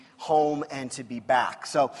home and to be back.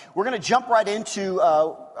 So we're going to jump right into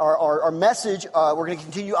our message. We're going to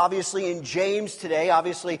continue, obviously, in James today.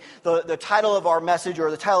 Obviously, the title of our message, or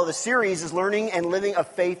the title of the series, is Learning and Living a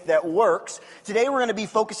Faith That Works. Today we're going to be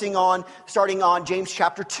focusing on, starting on James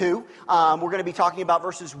chapter 2. We're going to be talking about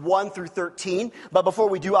verses 1 through 13. But before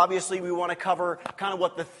we do, obviously, we want to cover kind of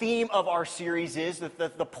what the theme of our series is,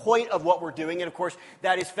 the point of what we're doing. And, of course,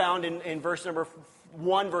 that is found in verse number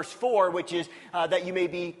 1, verse 4, which is that you may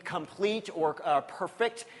be complete or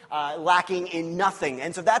perfect, lacking in nothing.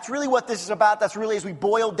 And so that's really what this is about. That's really, as we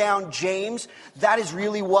boil down James, that is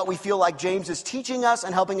really what we feel like James is teaching us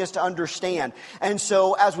and helping us to understand. And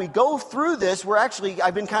so as we go through this,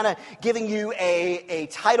 I've been kind of giving you a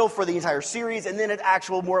title for the entire series, and then an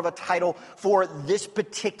actual more of a title for this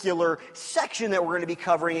particular section that we're going to be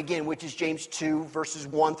covering again, which is James 2, verses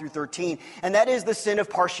 1 through 13. And that is the sin of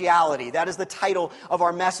partiality. That is the title of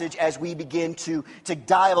our message as we begin to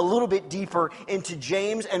dive a little bit deeper into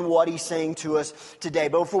James and what he's saying to us today.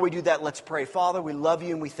 But before we do that, let's pray. Father, we love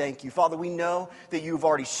you and we thank you. Father, we know that you've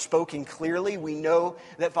already spoken clearly. We know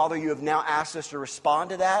that, Father, you have now asked us to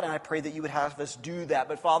respond to that, and I pray that you would have us do that.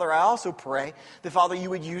 But, Father, I also pray that, Father,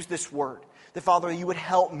 you would use this word. That, Father, you would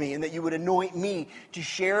help me and that you would anoint me to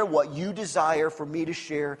share what you desire for me to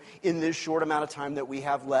share in this short amount of time that we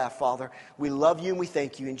have left. Father, we love you and we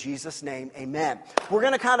thank you. In Jesus' name, amen. We're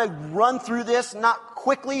going to kind of run through this, not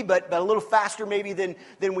quickly, but a little faster maybe than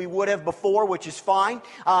we would have before, which is fine.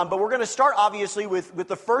 But we're going to start, obviously, with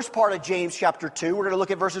the first part of James chapter 2. We're going to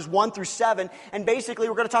look at verses 1 through 7. And basically,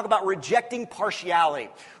 we're going to talk about rejecting partiality.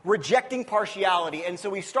 Rejecting partiality. And so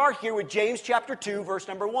we start here with James chapter 2, verse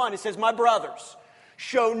number 1. It says, "My brothers,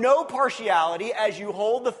 show no partiality as you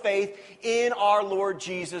hold the faith in our Lord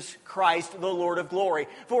Jesus Christ, the Lord of glory.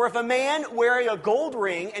 For if a man wearing a gold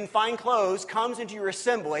ring and fine clothes comes into your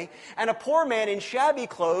assembly, and a poor man in shabby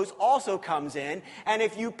clothes also comes in, and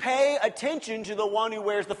if you pay attention to the one who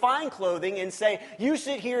wears the fine clothing and say, 'You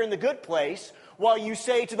sit here in the good place,' while you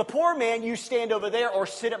say to the poor man, 'You stand over there,' or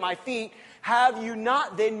 'Sit at my feet,' have you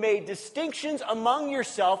not then made distinctions among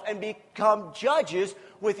yourself and become judges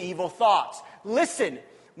with evil thoughts? Listen,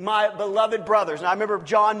 my beloved brothers." And I remember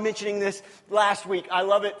John mentioning this last week. I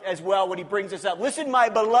love it as well when he brings this up. "Listen, my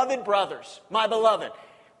beloved brothers, my beloved.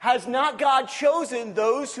 Has not God chosen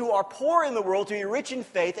those who are poor in the world to be rich in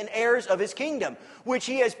faith and heirs of his kingdom, which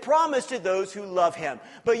he has promised to those who love him?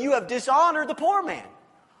 But you have dishonored the poor man.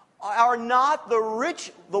 Are not the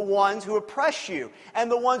rich the ones who oppress you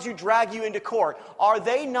and the ones who drag you into court? Are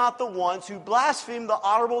they not the ones who blaspheme the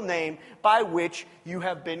honorable name by which you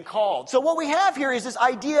have been called?" So what we have here is this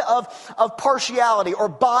idea of partiality or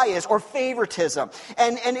bias or favoritism.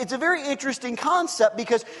 And it's a very interesting concept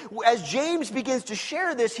because as James begins to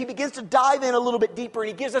share this, he begins to dive in a little bit deeper and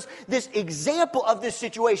he gives us this example of this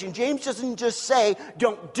situation. James doesn't just say,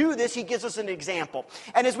 "Don't do this," he gives us an example.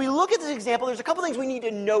 And as we look at this example, there's a couple things we need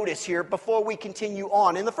to notice here before we continue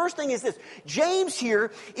on. And the first thing is this: James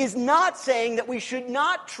here is not saying that we should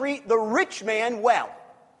not treat the rich man well.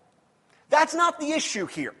 That's not the issue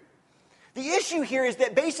here. The issue here is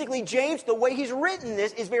that basically James, the way he's written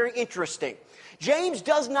this, is very interesting. James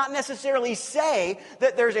does not necessarily say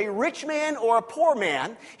that there's a rich man or a poor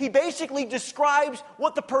man. He basically describes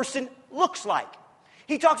what the person looks like.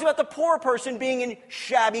 He talks about the poor person being in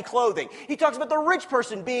shabby clothing. He talks about the rich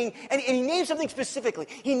person being, and he names something specifically.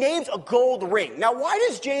 He names a gold ring. Now, why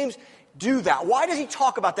does James do that? Why does he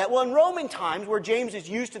talk about that? Well, in Roman times, where James is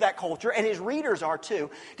used to that culture, and his readers are too,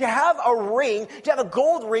 to have a ring, to have a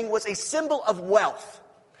gold ring was a symbol of wealth.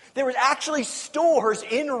 There was actually stores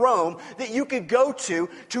in Rome that you could go to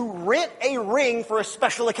rent a ring for a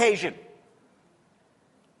special occasion.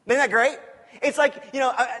 Isn't that great? It's like,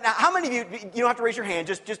 now how many of you don't have to raise your hand,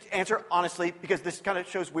 just answer honestly, because this kind of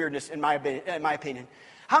shows weirdness in my opinion.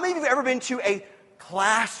 How many of you have ever been to a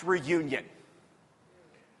class reunion?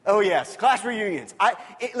 Oh yes, class reunions.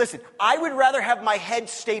 Listen, I would rather have my head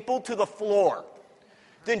stapled to the floor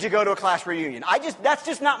than to go to a class reunion. That's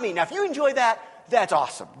just not me. Now, if you enjoy that, that's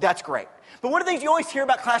awesome. That's great. But one of the things you always hear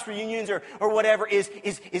about class reunions or whatever is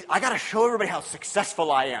I got to show everybody how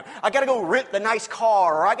successful I am. I got to go rent the nice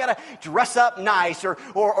car, or I got to dress up nice, or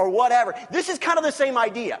whatever. This is kind of the same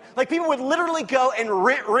idea. Like, people would literally go and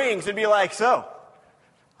rent rings and be like, "So,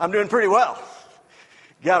 I'm doing pretty well.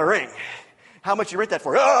 Got a ring. How much you rent that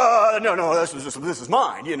for?" No, this is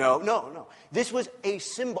mine, No. This was a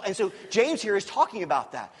symbol. And so James here is talking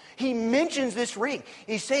about that. He mentions this ring.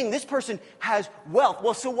 He's saying this person has wealth.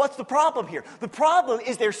 Well, so what's the problem here? The problem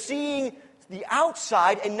is they're seeing the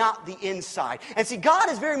outside and not the inside. And see,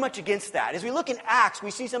 God is very much against that. As we look in Acts,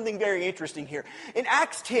 we see something very interesting here. In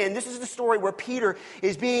Acts 10, this is the story where Peter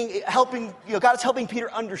is God is helping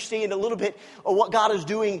Peter understand a little bit of what God is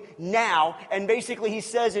doing now. And basically he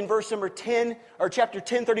says in verse number 10, or chapter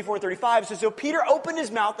 10, 34 and 35, it says, so Peter opened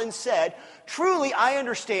his mouth and said, truly I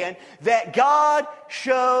understand that God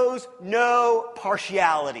shows no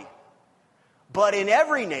partiality. But in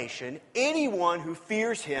every nation, anyone who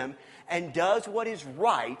fears him and does what is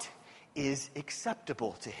right is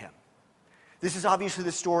acceptable to him. This is obviously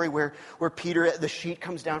the story where Peter, the sheet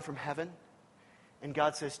comes down from heaven, and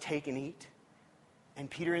God says, take and eat. And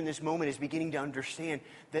Peter in this moment is beginning to understand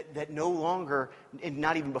that no longer, and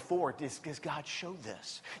not even before, does God show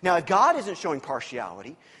this. Now, if God isn't showing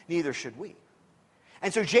partiality, neither should we.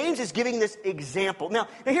 And so James is giving this example. Now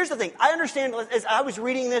here's the thing. I understand, as I was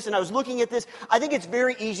reading this and I was looking at this, I think it's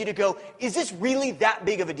very easy to go, is this really that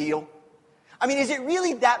big of a deal? I mean, is it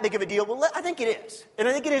really that big of a deal? Well, I think it is. And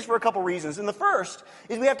I think it is for a couple reasons. And the first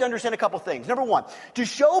is we have to understand a couple things. Number one, to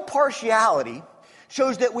show partiality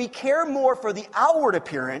shows that we care more for the outward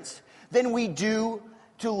appearance than we do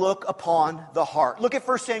to look upon the heart. Look at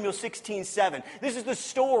 1 Samuel 16:7. This is the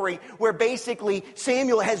story where basically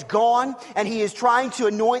Samuel has gone and he is trying to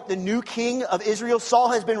anoint the new king of Israel.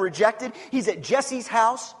 Saul has been rejected. He's at Jesse's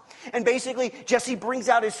house. And basically, Jesse brings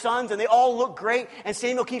out his sons, and they all look great. And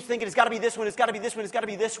Samuel keeps thinking, it's got to be this one, it's got to be this one, it's got to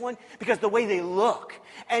be this one, because the way they look.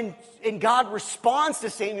 And God responds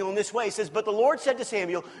to Samuel in this way. He says, but the Lord said to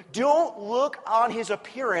Samuel, don't look on his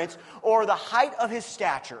appearance or the height of his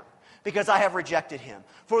stature, because I have rejected him.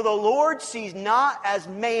 For the Lord sees not as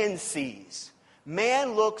man sees.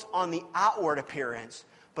 Man looks on the outward appearance,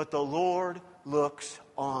 but the Lord looks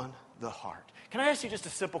on the heart. Can I ask you just a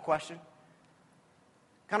simple question?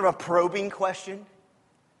 Kind of a probing question.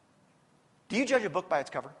 Do you judge a book by its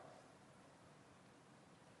cover?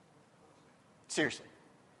 Seriously.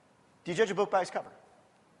 Do you judge a book by its cover?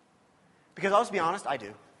 Because I'll just be honest, I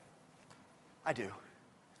do. I do.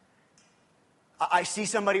 I see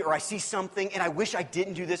somebody or I see something and I wish I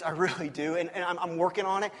didn't do this. I really do. And I'm working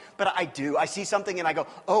on it, but I do. I see something and I go,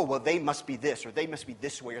 oh, well, they must be this or they must be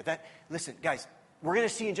this way or that. Listen, guys, we're going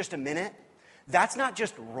to see in just a minute. That's not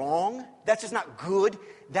just wrong. That's just not good.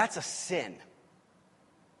 That's a sin.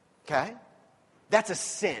 Okay? That's a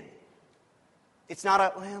sin. It's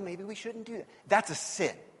not well, maybe we shouldn't do that. That's a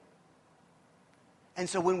sin. And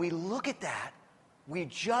so when we look at that, we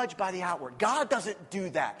judge by the outward. God doesn't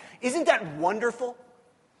do that. Isn't that wonderful?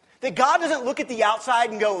 That God doesn't look at the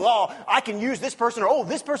outside and go, oh, I can use this person, or oh,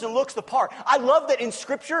 this person looks the part. I love that in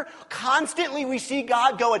Scripture, constantly we see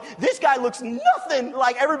God going, this guy looks nothing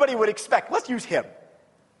like everybody would expect. Let's use him.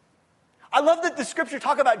 I love that the Scripture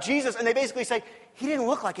talk about Jesus, and they basically say, he didn't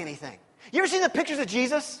look like anything. You ever seen the pictures of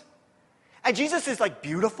Jesus? And Jesus is like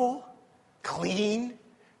beautiful, clean,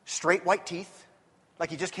 straight white teeth.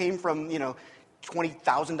 Like he just came from,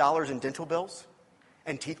 $20,000 in dental bills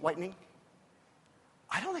and teeth whitening.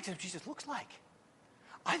 I don't think that's what Jesus looks like.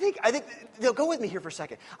 I think they'll go with me here for a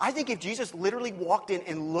second. I think if Jesus literally walked in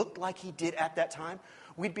and looked like he did at that time,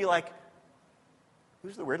 we'd be like,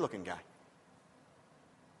 who's the weird looking guy?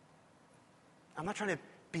 I'm not trying to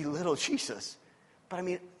belittle Jesus, but I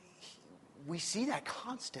mean, we see that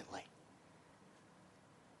constantly.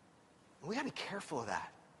 We got to be careful of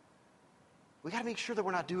that. We got to make sure that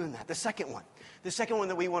we're not doing that. The second one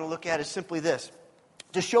that we want to look at is simply this.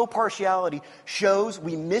 To show partiality shows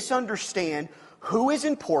we misunderstand who is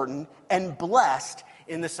important and blessed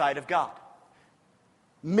in the sight of God.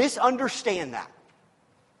 Misunderstand that.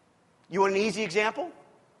 You want an easy example?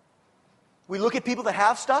 We look at people that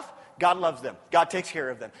have stuff. God loves them. God takes care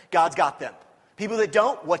of them. God's got them. People that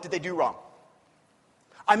don't, what did they do wrong?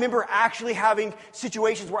 I remember actually having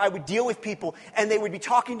situations where I would deal with people and they would be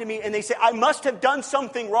talking to me and they say, I must have done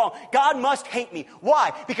something wrong. God must hate me.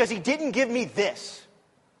 Why? Because he didn't give me this.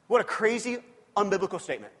 What a crazy, unbiblical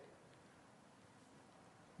statement.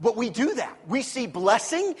 But we do that. We see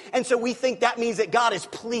blessing, and so we think that means that God is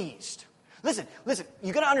pleased. Listen,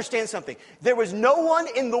 you got to understand something. There was no one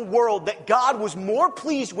in the world that God was more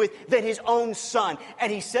pleased with than his own son.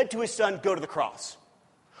 And he said to his son, go to the cross.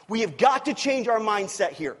 We have got to change our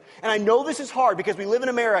mindset here. And I know this is hard because we live in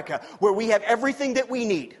America where we have everything that we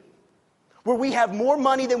need. Where we have more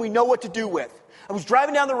money than we know what to do with. I was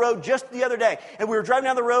driving down the road just the other day, and we were driving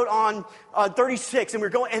down the road on 36, and we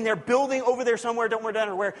were going, and they're building over there somewhere, don't worry,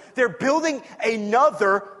 down where, they're building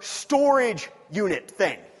another storage unit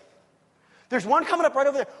thing. There's one coming up right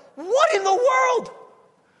over there. What in the world?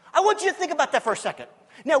 I want you to think about that for a second.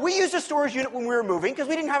 Now, we used a storage unit when we were moving because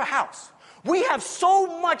we didn't have a house. We have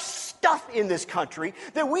so much stuff in this country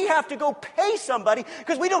that we have to go pay somebody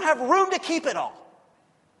because we don't have room to keep it all.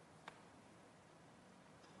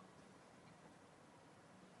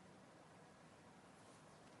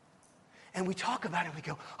 And we talk about it and we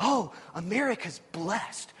go, oh, America's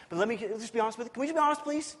blessed. But let's just be honest with you. Can we just be honest,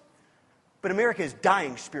 please? But America is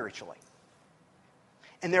dying spiritually.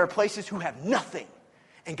 And there are places who have nothing.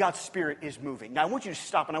 And God's Spirit is moving. Now, I want you to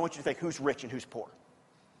stop and I want you to think who's rich and who's poor.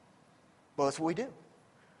 Well, that's what we do.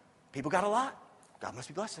 People got a lot. God must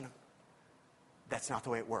be blessing them. That's not the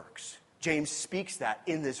way it works. James speaks that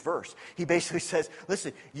in this verse. He basically says,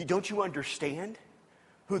 listen, don't you understand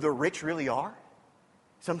who the rich really are?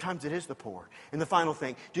 Sometimes it is the poor. And the final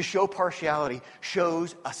thing, to show partiality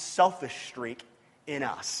shows a selfish streak in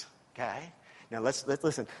us. Okay? Now let's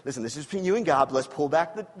listen. Listen, this is between you and God. But let's pull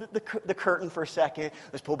back the curtain for a second.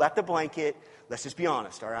 Let's pull back the blanket. Let's just be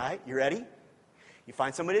honest, all right? You ready? You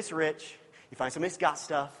find somebody that's rich. You find somebody that's got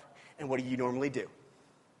stuff. And what do you normally do?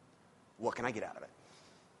 What can I get out of it?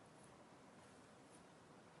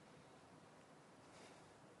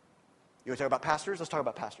 You want to talk about pastors? Let's talk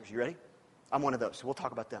about pastors. You ready? I'm one of those, so we'll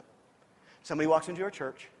talk about them. Somebody walks into our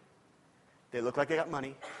church. They look like they got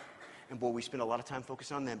money. And boy, we spend a lot of time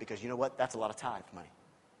focusing on them because you know what? That's a lot of tithe money.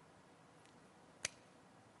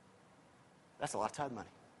 That's a lot of tithe money.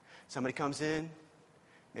 Somebody comes in.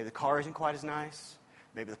 Maybe the car isn't quite as nice.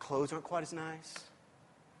 Maybe the clothes aren't quite as nice.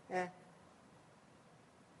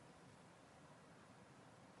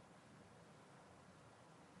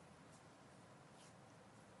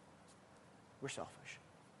 We're selfish.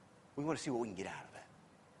 We want to see what we can get out of it.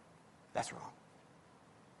 That's wrong.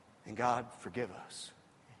 And God, forgive us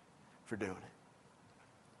for doing it.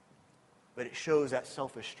 But it shows that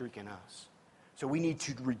selfish streak in us. So we need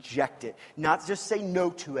to reject it. Not just say no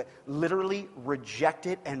to it. Literally reject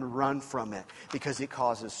it and run from it because it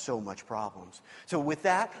causes so much problems. So with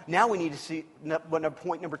that, now we need to see what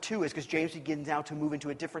point number 2 is, because James begins now to move into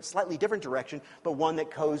a slightly different direction, but one that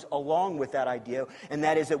goes along with that idea. And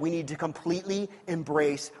that is that we need to completely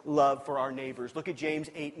embrace love for our neighbors. Look at James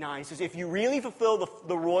 8:9. It says, if you really fulfill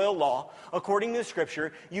the royal law, according to the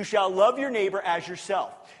scripture, you shall love your neighbor as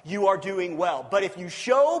yourself. You are doing well. But if you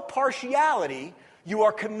show partiality, you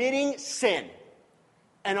are committing sin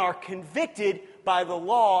and are convicted by the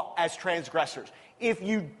law as transgressors. If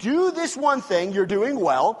you do this one thing, you're doing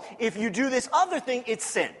well. If you do this other thing, it's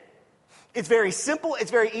sin. It's very simple.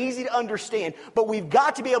 It's very easy to understand. But we've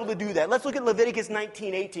got to be able to do that. Let's look at Leviticus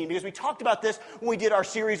 19:18, because we talked about this when we did our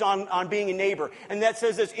series on being a neighbor. And that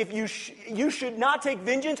says this, if you should not take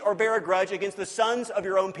vengeance or bear a grudge against the sons of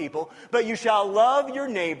your own people, but you shall love your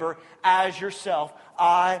neighbor as yourself.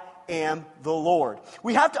 I am the Lord.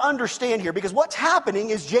 We have to understand here, because what's happening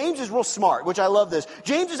is James is real smart, which I love this.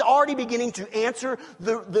 James is already beginning to answer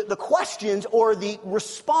the questions or the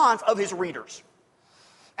response of his readers.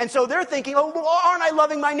 And so they're thinking, oh, well, aren't I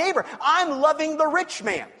loving my neighbor? I'm loving the rich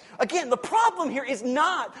man. Again, the problem here is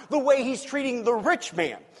not the way he's treating the rich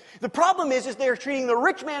man. The problem is they're treating the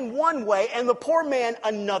rich man one way and the poor man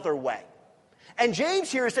another way. And James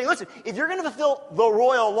here is saying, listen, if you're going to fulfill the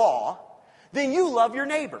royal law, then you love your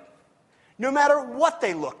neighbor. No matter what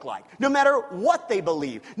they look like, no matter what they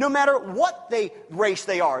believe, no matter what race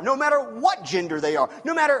they are, no matter what gender they are,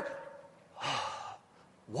 no matter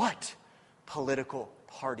what political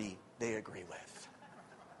party they agree with.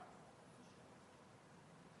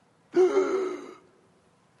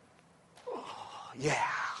 Yeah.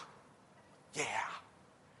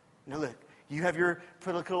 Now look, you have your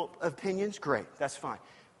political opinions, great, that's fine.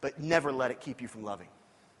 But never let it keep you from loving.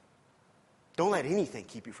 Don't let anything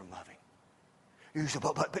keep you from loving. You say,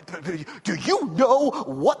 but do you know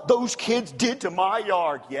what those kids did to my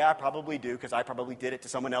yard? Yeah, I probably do, because I probably did it to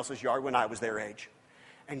someone else's yard when I was their age.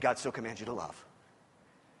 And God still commands you to love.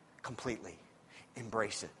 Completely.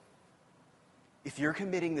 Embrace it. If you're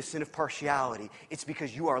committing the sin of partiality, it's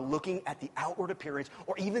because you are looking at the outward appearance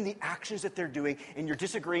or even the actions that they're doing, and you're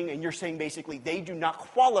disagreeing, and you're saying basically, they do not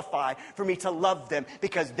qualify for me to love them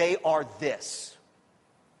because they are this.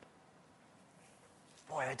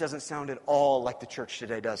 Boy, that doesn't sound at all like the church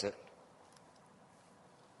today, does it?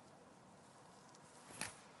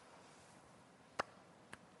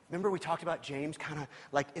 Remember we talked about James kind of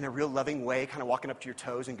like in a real loving way, kind of walking up to your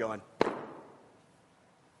toes and going,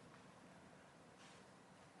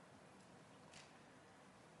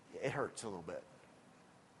 it hurts a little bit.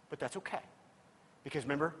 But that's okay. Because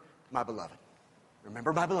remember, my beloved.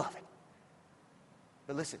 Remember my beloved.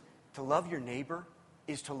 But listen, to love your neighbor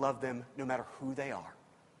is to love them no matter who they are.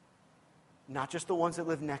 Not just the ones that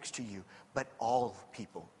live next to you, but all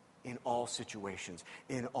people in all situations,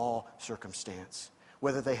 in all circumstance,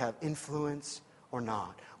 whether they have influence or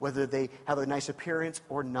not, whether they have a nice appearance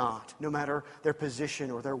or not, no matter their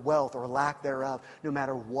position or their wealth or lack thereof, no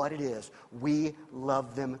matter what it is, we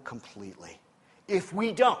love them completely. If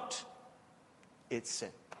we don't, it's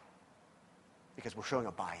sin. Because we're showing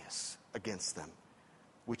a bias against them,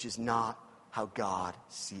 which is not how God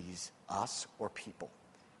sees us or people.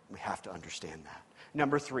 We have to understand that.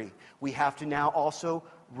 Number 3, we have to now also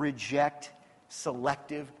reject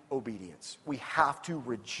selective obedience. We have to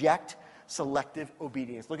reject selective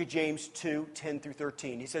obedience. Look at James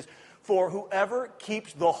 2:10-13. He says, "For whoever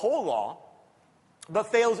keeps the whole law, but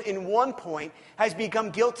fails in one point, has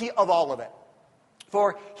become guilty of all of it.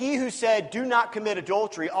 For he who said, 'Do not commit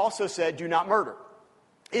adultery,' also said, 'Do not murder.'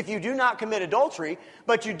 If you do not commit adultery,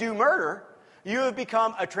 but you do murder, you have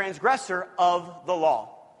become a transgressor of the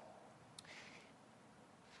law."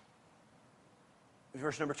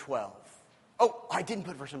 Verse number 12. Oh, I didn't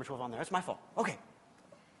put verse number 12 on there. That's my fault. Okay.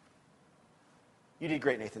 You did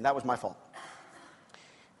great, Nathan. That was my fault.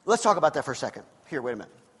 Let's talk about that for a second. Here, wait a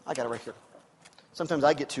minute. I got it right here. Sometimes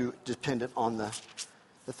I get too dependent on the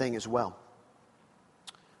thing as well.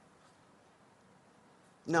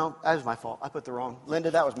 No, that was my fault. I put the wrong.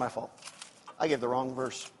 Linda, that was my fault. I gave the wrong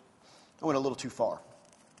verse. I went a little too far.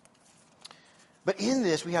 But in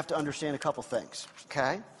this, we have to understand a couple things,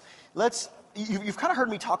 okay? You've kind of heard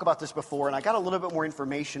me talk about this before, and I got a little bit more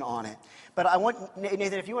information on it. But I want,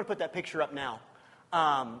 Nathan, if you want to put that picture up now.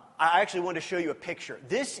 I actually wanted to show you a picture.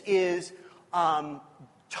 This is one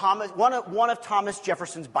of Thomas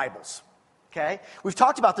Jefferson's Bibles. Okay? We've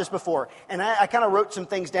talked about this before, and I kind of wrote some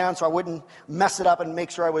things down so I wouldn't mess it up and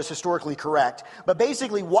make sure I was historically correct. But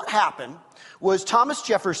basically what happened was Thomas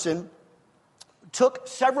Jefferson took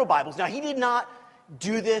several Bibles. Now, he did not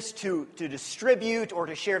do this to distribute or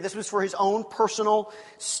to share. This was for his own personal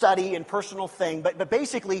study and personal thing. But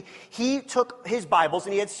basically, he took his Bibles,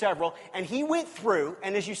 and he had several, and he went through,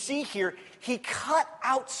 and as you see here, he cut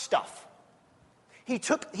out stuff. He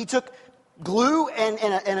took glue and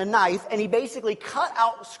a knife, and he basically cut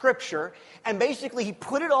out Scripture, and basically he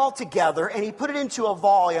put it all together, and he put it into a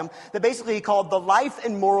volume that basically he called The Life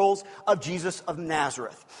and Morals of Jesus of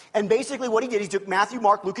Nazareth. And basically what he did, he took Matthew,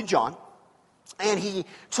 Mark, Luke, and John, and he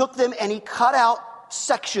took them and he cut out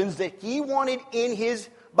sections that he wanted in his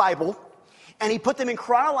Bible, and he put them in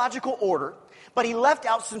chronological order, but he left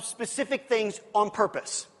out some specific things on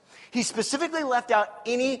purpose. He specifically left out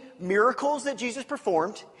any miracles that Jesus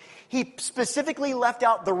performed. He specifically left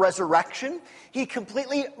out the resurrection. He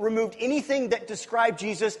completely removed anything that described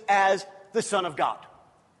Jesus as the Son of God.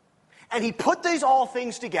 And he put these all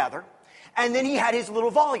things together, and then he had his little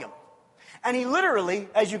volume. And he literally,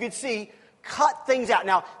 as you can see, cut things out.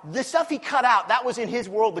 Now, the stuff he cut out, that was in his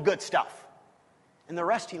world, the good stuff. And the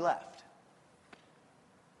rest he left.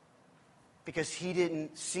 Because he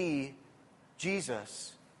didn't see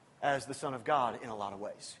Jesus as the Son of God in a lot of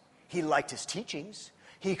ways. He liked his teachings.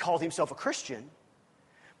 He called himself a Christian,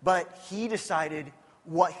 but he decided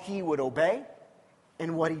what he would obey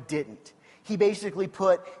and what he didn't. He basically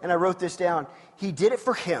put, and I wrote this down, he did it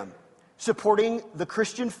for him, supporting the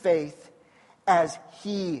Christian faith as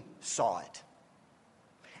he saw it.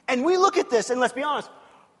 And we look at this, and let's be honest,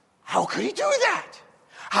 how could he do that?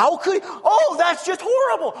 How could he? Oh, that's just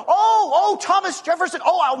horrible. Oh, Thomas Jefferson.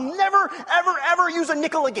 Oh, I'll never, ever, ever use a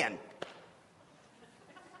nickel again.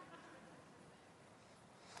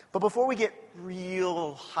 But before we get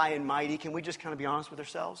real high and mighty, can we just kind of be honest with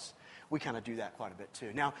ourselves? We kind of do that quite a bit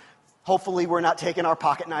too. Now, hopefully we're not taking our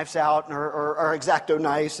pocket knives out or our X-Acto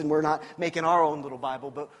knives, and we're not making our own little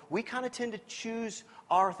Bible, but we kind of tend to choose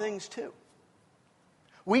our things too.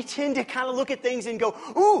 We tend to kind of look at things and go,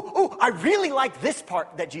 ooh, I really like this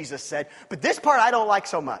part that Jesus said, but this part I don't like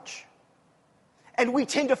so much. And we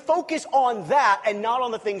tend to focus on that and not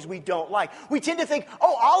on the things we don't like. We tend to think,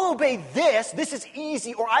 oh, I'll obey this. This is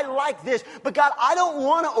easy, or I like this. But God, I don't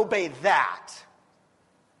want to obey that.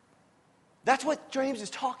 That's what James is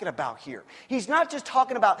talking about here. He's not just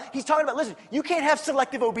talking about, listen, you can't have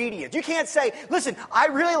selective obedience. You can't say, listen, I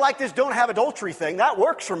really like this don't have adultery thing. That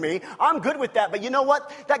works for me. I'm good with that. But you know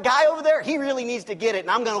what? That guy over there, he really needs to get it,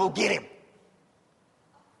 and I'm going to go get him.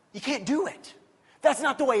 You can't do it. That's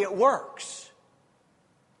not the way it works.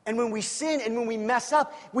 And when we sin and when we mess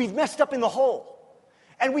up, we've messed up in the whole.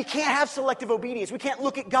 And we can't have selective obedience. We can't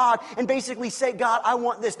look at God and basically say, God, I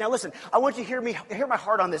want this. Now listen, I want you to hear my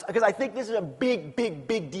heart on this, because I think this is a big, big,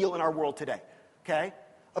 big deal in our world today. Okay?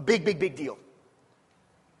 A big, big, big deal.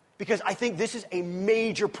 Because I think this is a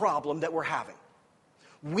major problem that we're having.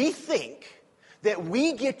 We think that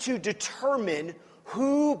we get to determine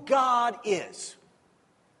who God is.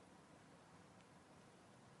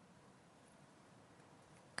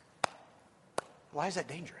 Why is that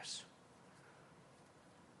dangerous?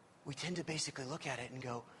 We tend to basically look at it and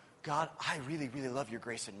go, God, I really, really love your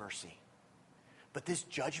grace and mercy. But this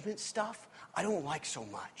judgment stuff, I don't like so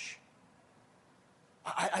much.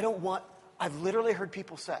 I don't want, I've literally heard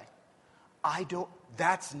people say,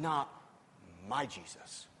 that's not my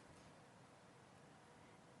Jesus.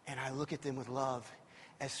 And I look at them with love,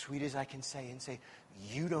 as sweet as I can say, and say,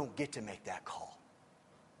 you don't get to make that call.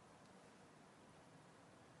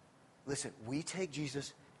 Listen, we take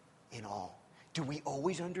Jesus in all. Do we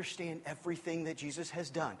always understand everything that Jesus has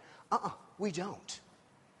done? We don't.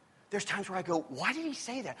 There's times where I go, why did he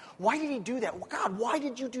say that? Why did he do that? Well, God, why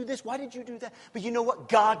did you do this? Why did you do that? But you know what?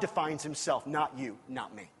 God defines himself, not you,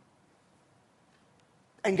 not me.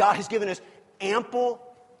 And God has given us ample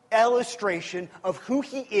illustration of who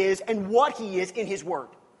he is and what he is in his word.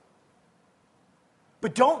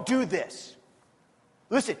 But don't do this.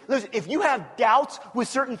 Listen, if you have doubts with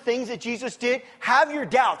certain things that Jesus did, have your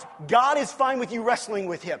doubts. God is fine with you wrestling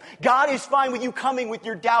with him. God is fine with you coming with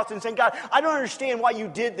your doubts and saying, God, I don't understand why you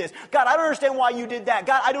did this. God, I don't understand why you did that.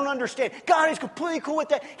 God, I don't understand. God is completely cool with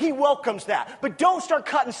that. He welcomes that. But don't start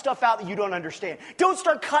cutting stuff out that you don't understand. Don't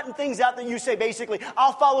start cutting things out that you say, basically,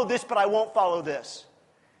 I'll follow this, but I won't follow this.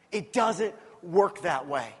 It doesn't work that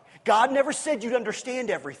way. God never said you'd understand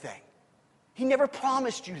everything. He never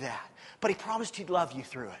promised you that. But he promised he'd love you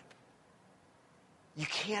through it. You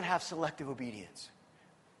can't have selective obedience.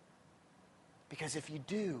 Because if you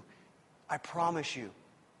do, I promise you,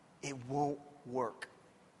 it won't work.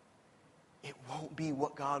 It won't be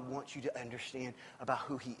what God wants you to understand about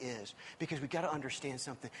who he is. Because we've got to understand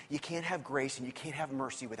something. You can't have grace and you can't have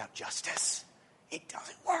mercy without justice. It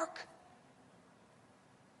doesn't work.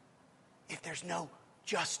 If there's no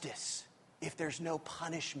justice, if there's no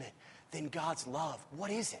punishment, then God's love,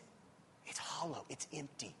 what is it? It's hollow. It's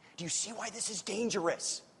empty. Do you see why this is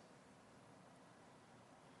dangerous?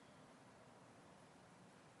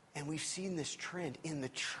 And we've seen this trend in the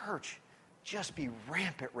church just be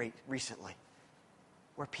rampant recently,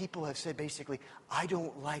 where people have said basically, I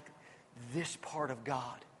don't like this part of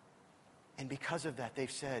God. And because of that, they've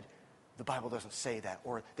said, the Bible doesn't say that.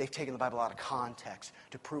 Or they've taken the Bible out of context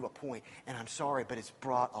to prove a point. And I'm sorry, but it's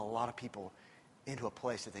brought a lot of people into a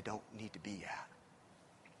place that they don't need to be at.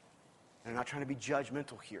 And I'm not trying to be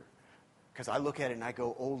judgmental here, because I look at it and I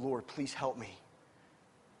go, oh Lord, please help me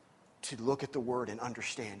to look at the word and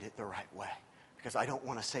understand it the right way, because I don't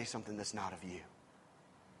want to say something that's not of you.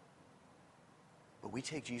 But we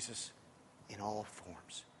take Jesus in all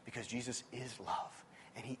forms, because Jesus is love,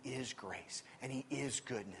 and he is grace, and he is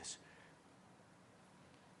goodness.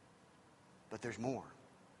 But there's more.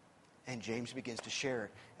 And James begins to share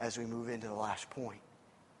it as we move into the last point.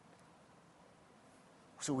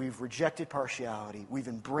 So we've rejected partiality. We've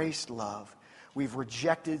embraced love. We've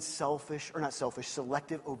rejected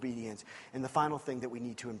selective obedience. And the final thing that we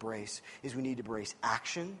need to embrace is we need to embrace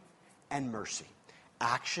action and mercy.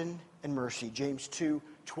 Action and mercy. James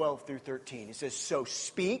 2:12 through 13. It says, so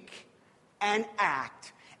speak and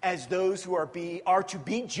act as those who are to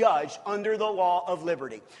be judged under the law of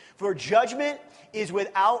liberty. For judgment is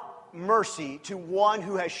without mercy to one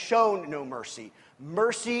who has shown no mercy.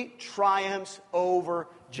 Mercy triumphs over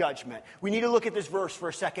judgment. We need to look at this verse for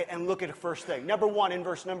a second and look at the first thing. Number one, in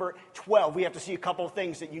verse number 12, we have to see a couple of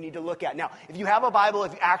things that you need to look at. Now, if you have a Bible,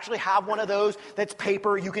 if you actually have one of those that's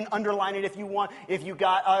paper, you can underline it if you want. If you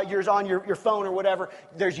got yours on your phone or whatever,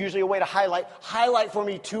 there's usually a way to highlight. Highlight for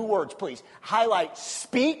me 2 words, please. Highlight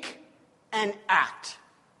speak and act.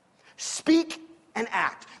 Speak and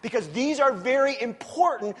act. Because these are very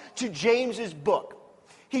important to James's book.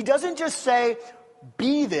 He doesn't just say,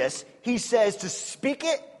 be this. He says to speak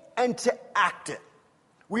it and to act it.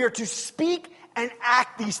 We are to speak and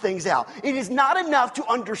act these things out. It is not enough to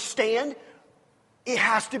understand. It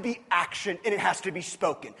has to be action and it has to be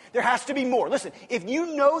spoken. There has to be more. Listen, if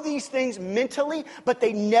you know these things mentally, but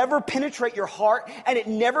they never penetrate your heart and it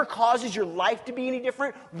never causes your life to be any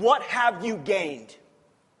different, what have you gained?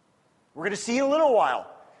 We're going to see in a little while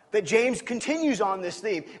that James continues on this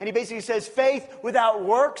theme. And he basically says, faith without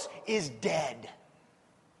works is dead.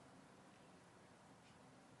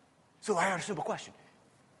 So I have a simple question.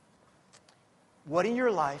 What in your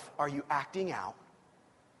life are you acting out?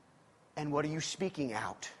 And what are you speaking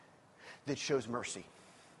out that shows mercy?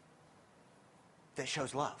 That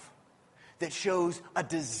shows love? That shows a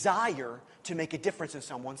desire to make a difference in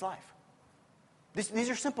someone's life? These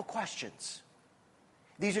are simple questions.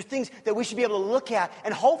 These are things that we should be able to look at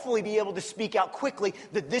and hopefully be able to speak out quickly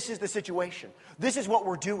that this is the situation. This is what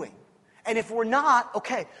we're doing. And if we're not,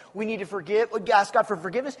 okay, we need to ask God for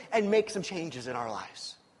forgiveness and make some changes in our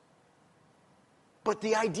lives. But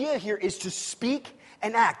the idea here is to speak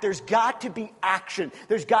and act. There's got to be action.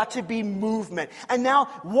 There's got to be movement. And now,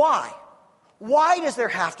 why? Why does there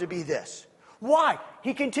have to be this? Why?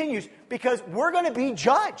 He continues, because we're going to be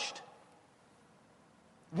judged.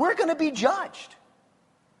 We're going to be judged.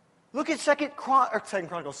 Look at 2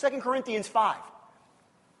 Corinthians 5.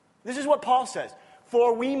 This is what Paul says.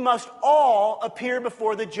 For we must all appear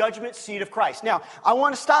before the judgment seat of Christ. Now, I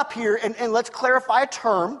want to stop here and let's clarify a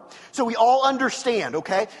term so we all understand,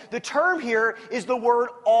 okay? The term here is the word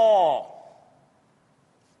all.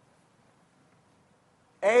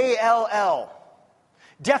 A-L-L.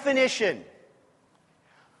 Definition.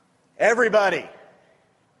 Everybody.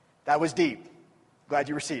 That was deep. Glad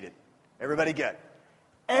you were seated. Everybody good.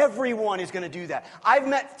 Everyone is going to do that. I've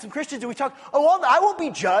met some Christians and we talk, oh, well, I won't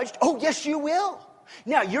be judged. Oh, yes, you will.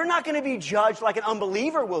 Now, you're not going to be judged like an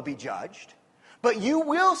unbeliever will be judged, but you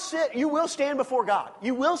will stand before God.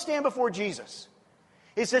 You will stand before Jesus.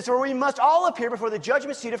 It says, for we must all appear before the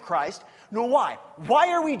judgment seat of Christ. No, why?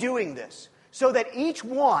 Why are we doing this? So that each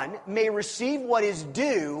one may receive what is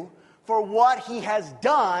due for what he has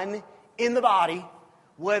done in the body,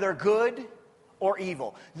 whether good or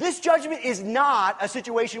evil. This judgment is not a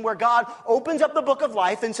situation where God opens up the book of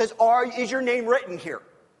life and says, is your name written here?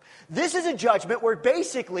 This is a judgment where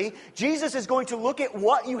basically Jesus is going to look at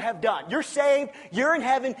what you have done. You're saved, you're in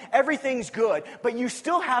heaven, everything's good, but you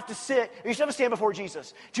still have to stand before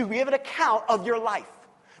Jesus to give an account of your life.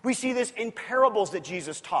 We see this in parables that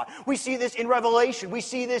Jesus taught. We see this in Revelation. We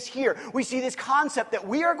see this here. We see this concept that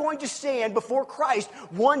we are going to stand before Christ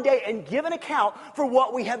one day and give an account for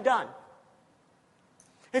what we have done.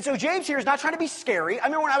 And so James here is not trying to be scary. I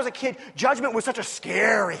remember when I was a kid, judgment was such a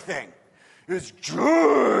scary thing. It was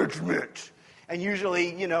judgment. And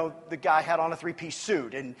usually, the guy had on a three-piece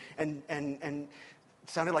suit and it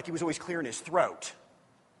sounded like he was always clearing his throat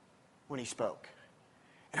when he spoke.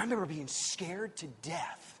 And I remember being scared to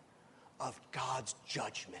death of God's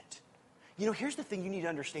judgment. Here's the thing you need to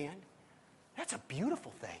understand. That's a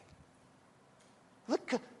beautiful thing.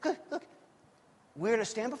 Look. We're going to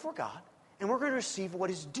stand before God, and we're going to receive what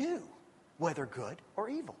is due, whether good or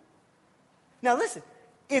evil. Now listen,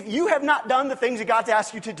 if you have not done the things that God's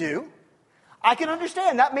asked you to do, I can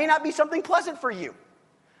understand that may not be something pleasant for you.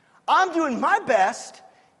 I'm doing my best,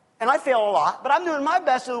 and I fail a lot, but I'm doing my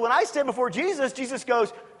best so that when I stand before Jesus, Jesus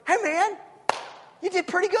goes, hey man, you did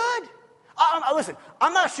pretty good. Listen,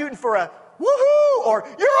 I'm not shooting for a woohoo or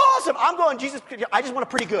you're awesome. I'm going, Jesus, I just want a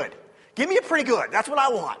pretty good. Give me a pretty good. That's what I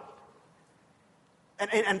want.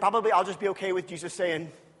 And probably I'll just be okay with Jesus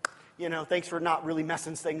saying, thanks for not really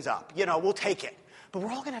messing things up. We'll take it. But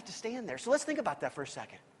we're all going to have to stand there. So let's think about that for a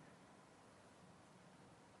second.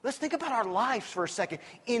 Let's think about our lives for a second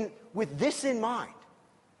with this in mind.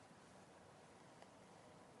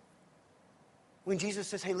 When Jesus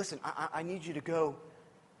says, hey, listen, I need you to go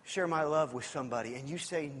share my love with somebody, and you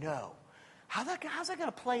say no, how's that going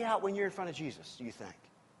to play out when you're in front of Jesus, do you think?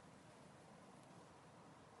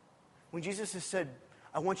 When Jesus has said,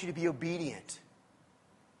 I want you to be obedient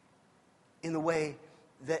in the way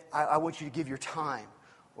that I want you to give your time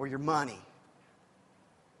or your money,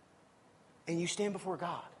 and you stand before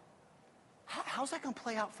God, how's that going to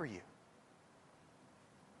play out for you?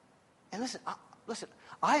 And listen,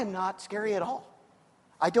 I am not scary at all.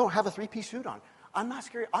 I don't have a three-piece suit on. I'm not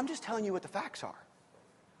scary. I'm just telling you what the facts are.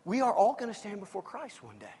 We are all going to stand before Christ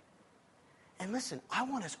one day. And listen, I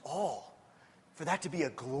want us all for that to be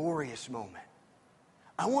a glorious moment.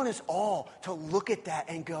 I want us all to look at that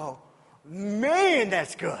and go, man,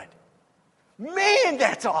 that's good. Man,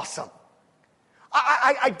 that's awesome.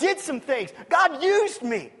 I did some things. God used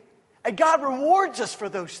me. And God rewards us for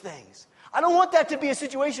those things. I don't want that to be a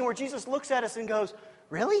situation where Jesus looks at us and goes,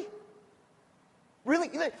 really? Really?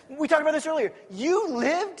 We talked about this earlier. You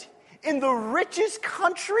lived in the richest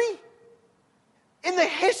country in the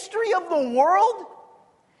history of the world,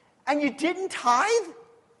 and you didn't tithe?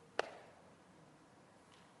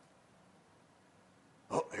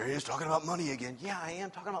 Oh, there he is talking about money again. Yeah, I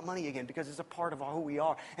am talking about money again because it's a part of who we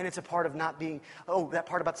are, and it's a part of not being, that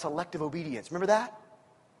part about selective obedience. Remember that?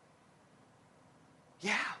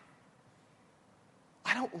 Yeah.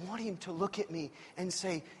 I don't want him to look at me and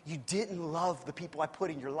say, you didn't love the people I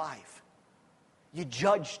put in your life. You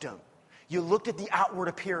judged them. You looked at the outward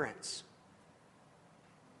appearance.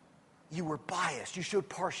 You were biased. You showed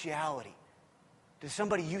partiality. To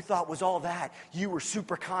somebody you thought was all that, you were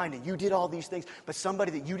super kind and you did all these things, but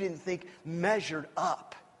somebody that you didn't think measured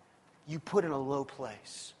up, you put in a low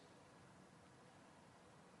place.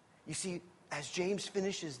 You see, as James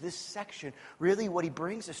finishes this section, really what he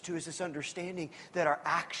brings us to is this understanding that our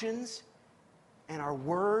actions and our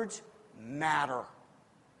words matter.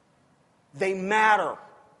 They matter.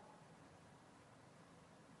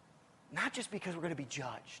 Not just because we're going to be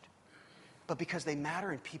judged, but because they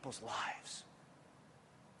matter in people's lives.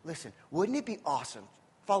 Listen, wouldn't it be awesome?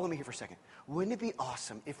 Follow me here for a second. Wouldn't it be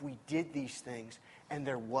awesome if we did these things and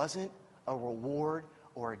there wasn't a reward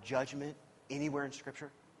or a judgment anywhere in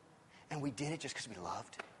Scripture? And we did it just because we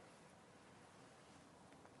loved?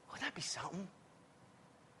 Wouldn't that be something?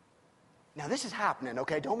 Now, this is happening,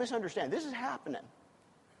 okay? Don't misunderstand. This is happening.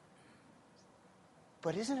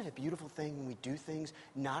 But isn't it a beautiful thing when we do things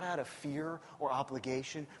not out of fear or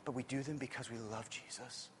obligation, but we do them because we love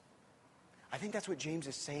Jesus? I think that's what James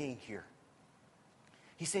is saying here.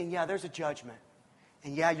 He's saying, yeah, there's a judgment.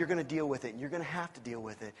 And yeah, you're going to deal with it. And you're going to have to deal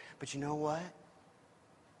with it. But you know what?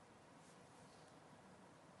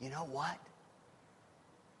 You know what?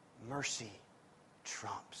 Mercy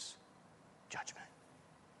trumps judgment.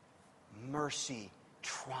 Mercy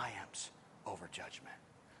triumphs over judgment.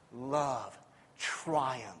 Love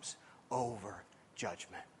triumphs over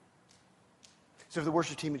judgment. So if the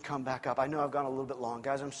worship team would come back up. I know I've gone a little bit long.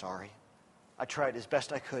 Guys, I'm sorry. I tried as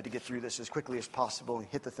best I could to get through this as quickly as possible and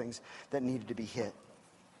hit the things that needed to be hit.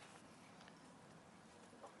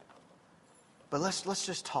 But let's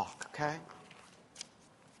just talk, okay?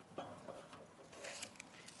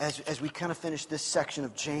 As we kind of finish this section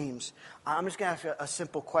of James, I'm just going to ask a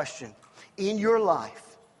simple question. In your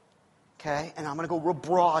life, okay, and I'm going to go real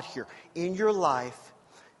broad here. In your life,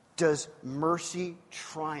 does mercy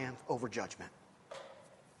triumph over judgment?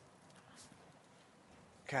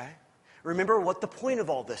 Okay? Remember what the point of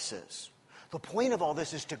all this is. The point of all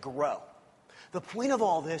this is to grow. The point of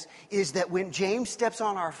all this is that when James steps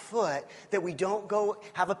on our foot, that we don't go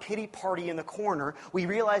have a pity party in the corner. We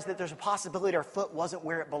realize that there's a possibility our foot wasn't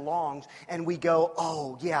where it belongs. And we go,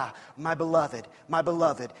 oh, yeah, my beloved, my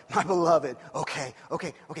beloved, my beloved. Okay,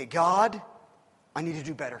 God, I need to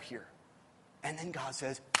do better here. And then God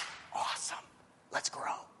says, awesome, let's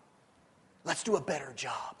grow. Let's do a better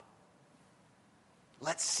job.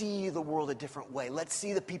 Let's see the world a different way. Let's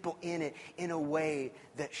see the people in it in a way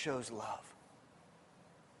that shows love.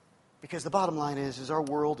 Because the bottom line is our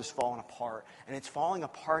world is falling apart. And it's falling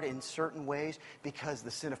apart in certain ways because the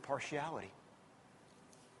sin of partiality.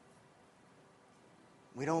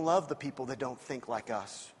 We don't love the people that don't think like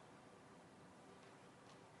us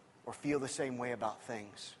or feel the same way about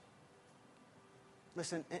things.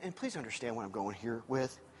 Listen, and please understand what I'm going here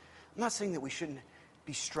with. I'm not saying that we shouldn't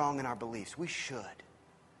be strong in our beliefs. We should.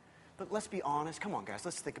 But let's be honest. Come on, guys.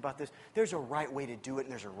 Let's think about this. There's a right way to do it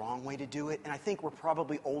and there's a wrong way to do it. And I think we're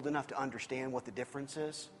probably old enough to understand what the difference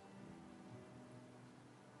is.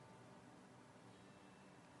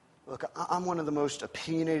 Look, I'm one of the most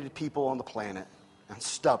opinionated people on the planet. I'm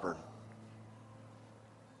stubborn.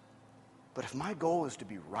 But if my goal is to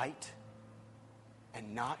be right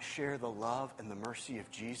and not share the love and the mercy of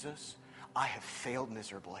Jesus, I have failed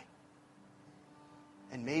miserably.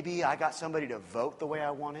 And maybe I got somebody to vote the way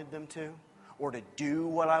I wanted them to, or to do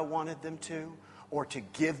what I wanted them to, or to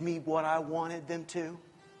give me what I wanted them to.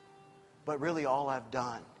 But really all I've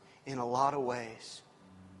done, in a lot of ways,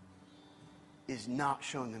 is not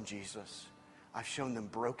shown them Jesus. I've shown them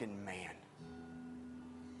broken man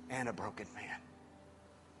and a broken man.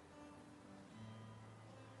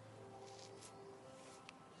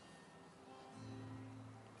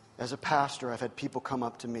 As a pastor, I've had people come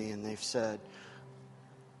up to me and they've said,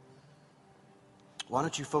 why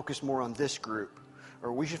don't you focus more on this group?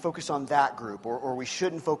 Or we should focus on that group. Or we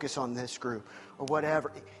shouldn't focus on this group. Or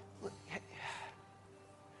whatever.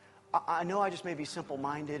 I know I just may be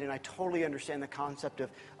simple-minded, and I totally understand the concept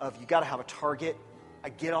of you got to have a target. I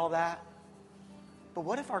get all that. But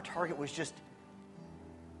what if our target was just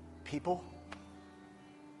people?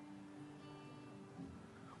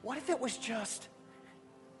 What if it was just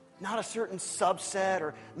not a certain subset,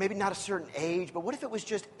 or maybe not a certain age, but what if it was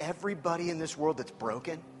just everybody in this world that's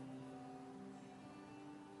broken?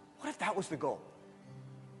 What if that was the goal?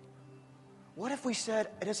 What if we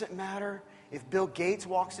said, it doesn't matter if Bill Gates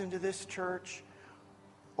walks into this church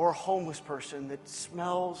or a homeless person that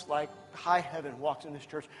smells like high heaven walks in this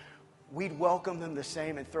church, we'd welcome them the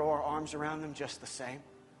same and throw our arms around them just the same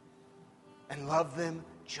and love them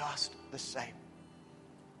just the same.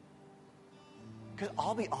 Because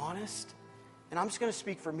I'll be honest, and I'm just going to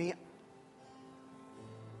speak for me,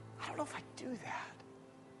 I don't know if I do that.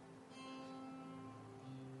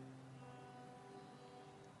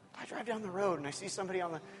 I drive down the road and I see somebody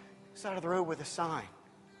on the side of the road with a sign.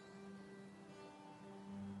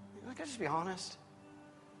 Can I just be honest?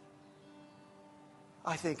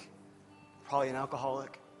 I think probably an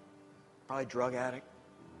alcoholic, probably a drug addict.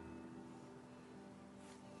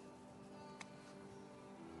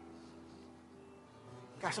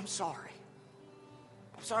 Guys, I'm sorry.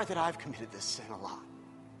 I'm sorry that I've committed this sin a lot.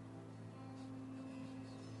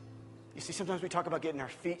 You see, sometimes we talk about getting our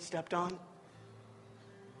feet stepped on.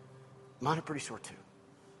 Mine are pretty sore too.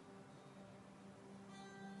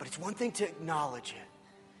 But it's one thing to acknowledge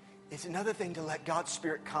it. It's another thing to let God's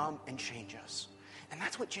Spirit come and change us. And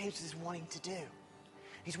that's what James is wanting to do.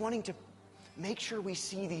 He's wanting to make sure we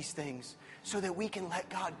see these things so that we can let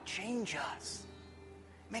God change us,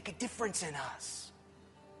 make a difference in us.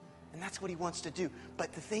 And that's what he wants to do.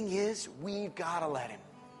 But the thing is, we've got to let him.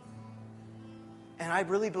 And I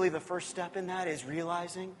really believe the first step in that is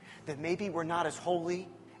realizing that maybe we're not as holy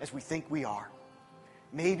as we think we are.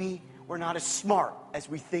 Maybe we're not as smart as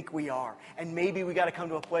we think we are. And maybe we got to come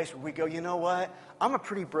to a place where we go, you know what? I'm a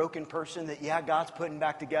pretty broken person that, yeah, God's putting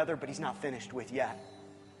back together, but he's not finished with yet.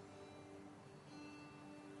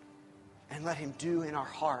 And let him do in our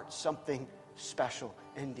hearts something special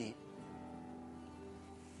and deep.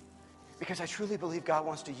 Because I truly believe God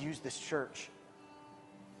wants to use this church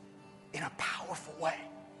in a powerful way.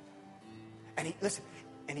 And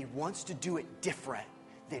he wants to do it different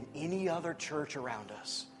than any other church around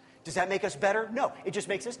us. Does that make us better? No, it just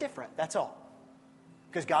makes us different. That's all.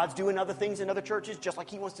 Because God's doing other things in other churches just like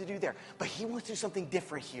he wants to do there. But he wants to do something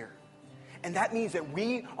different here. And that means that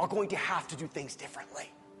we are going to have to do things differently.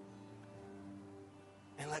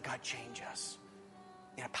 And let God change us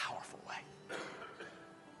in a powerful way.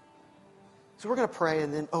 So we're going to pray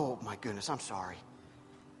and then, oh my goodness, I'm sorry.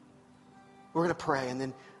 We're going to pray and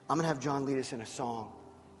then I'm going to have John lead us in a song.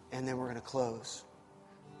 And then we're going to close.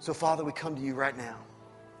 So Father, we come to you right now.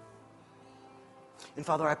 And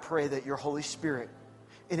Father, I pray that your Holy Spirit,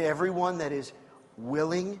 in everyone that is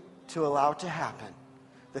willing to allow it to happen,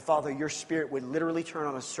 that Father, your Spirit would literally turn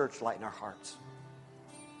on a searchlight in our hearts.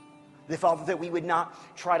 That Father, that we would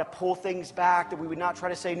not try to pull things back, that we would not try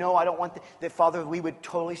to say, no, I don't want that Father, we would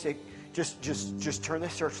totally say, just turn the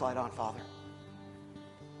searchlight on, Father.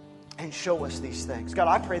 And show us these things. God,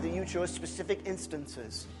 I pray that you would show us specific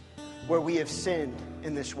instances where we have sinned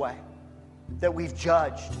in this way. That we've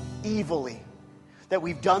judged evilly. That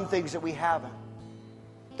we've done things that we haven't.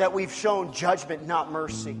 That we've shown judgment, not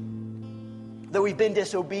mercy. That we've been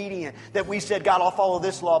disobedient. That we said, God, I'll follow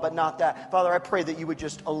this law, but not that. Father, I pray that you would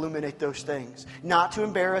just illuminate those things. Not to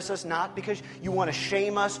embarrass us, not because you want to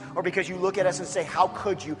shame us or because you look at us and say, how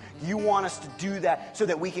could you? You want us to do that so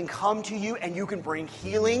that we can come to you and you can bring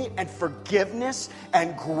healing and forgiveness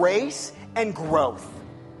and grace and growth.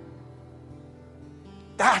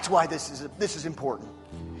 That's why this is important.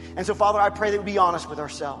 And so, Father, I pray that we be honest with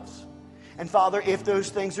ourselves. And Father, if those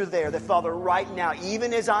things are there, that Father, right now,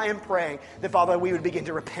 even as I am praying, that Father, we would begin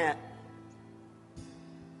to repent.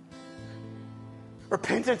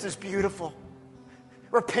 Repentance is beautiful.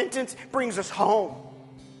 Repentance brings us home.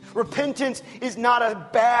 Repentance is not a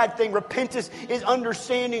bad thing. Repentance is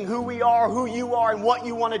understanding who we are, who you are, and what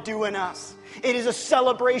you want to do in us. It is a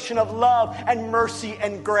celebration of love and mercy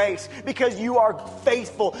and grace because you are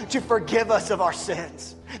faithful to forgive us of our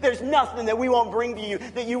sins. There's nothing that we won't bring to you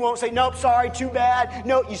that you won't say, nope, sorry, too bad.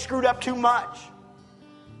 No, you screwed up too much.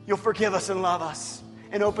 You'll forgive us and love us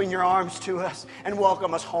and open your arms to us and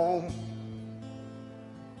welcome us home.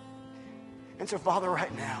 And so, Father,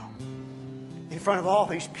 right now, in front of all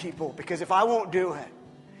these people, because if I won't do it,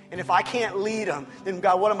 and if I can't lead them, then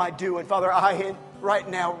God, what am I doing? Father, I right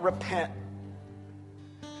now repent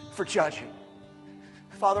for judging.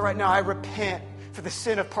 Father, right now I repent for the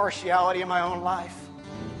sin of partiality in my own life.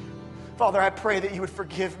 Father, I pray that you would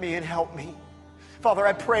forgive me and help me. Father,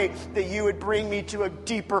 I pray that you would bring me to a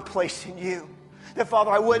deeper place in you. That,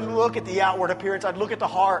 Father, I wouldn't look at the outward appearance, I'd look at the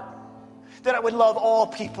heart. That I would love all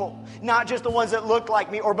people, not just the ones that look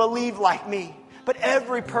like me or believe like me, but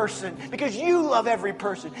every person, because you love every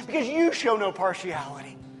person, because you show no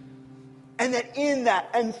partiality. And that in that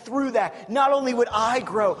and through that, not only would I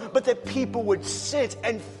grow, but that people would sit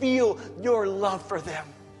and feel your love for them.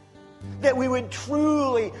 That we would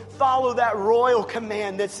truly follow that royal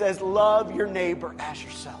command that says, love your neighbor as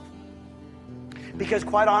yourself. Because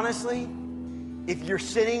quite honestly, if you're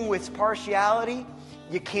sitting with partiality,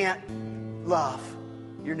 you can't love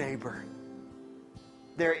your neighbor.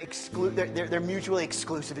 They're mutually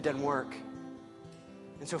exclusive. It doesn't work.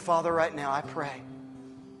 And so, Father, right now, I pray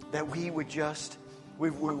that we would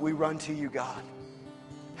we run to you, God.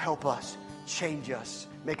 Help us, change us,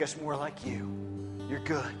 make us more like you. You're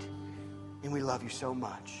good, and we love you so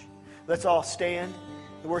much. Let's all stand.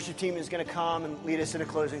 The worship team is going to come and lead us in a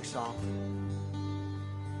closing song.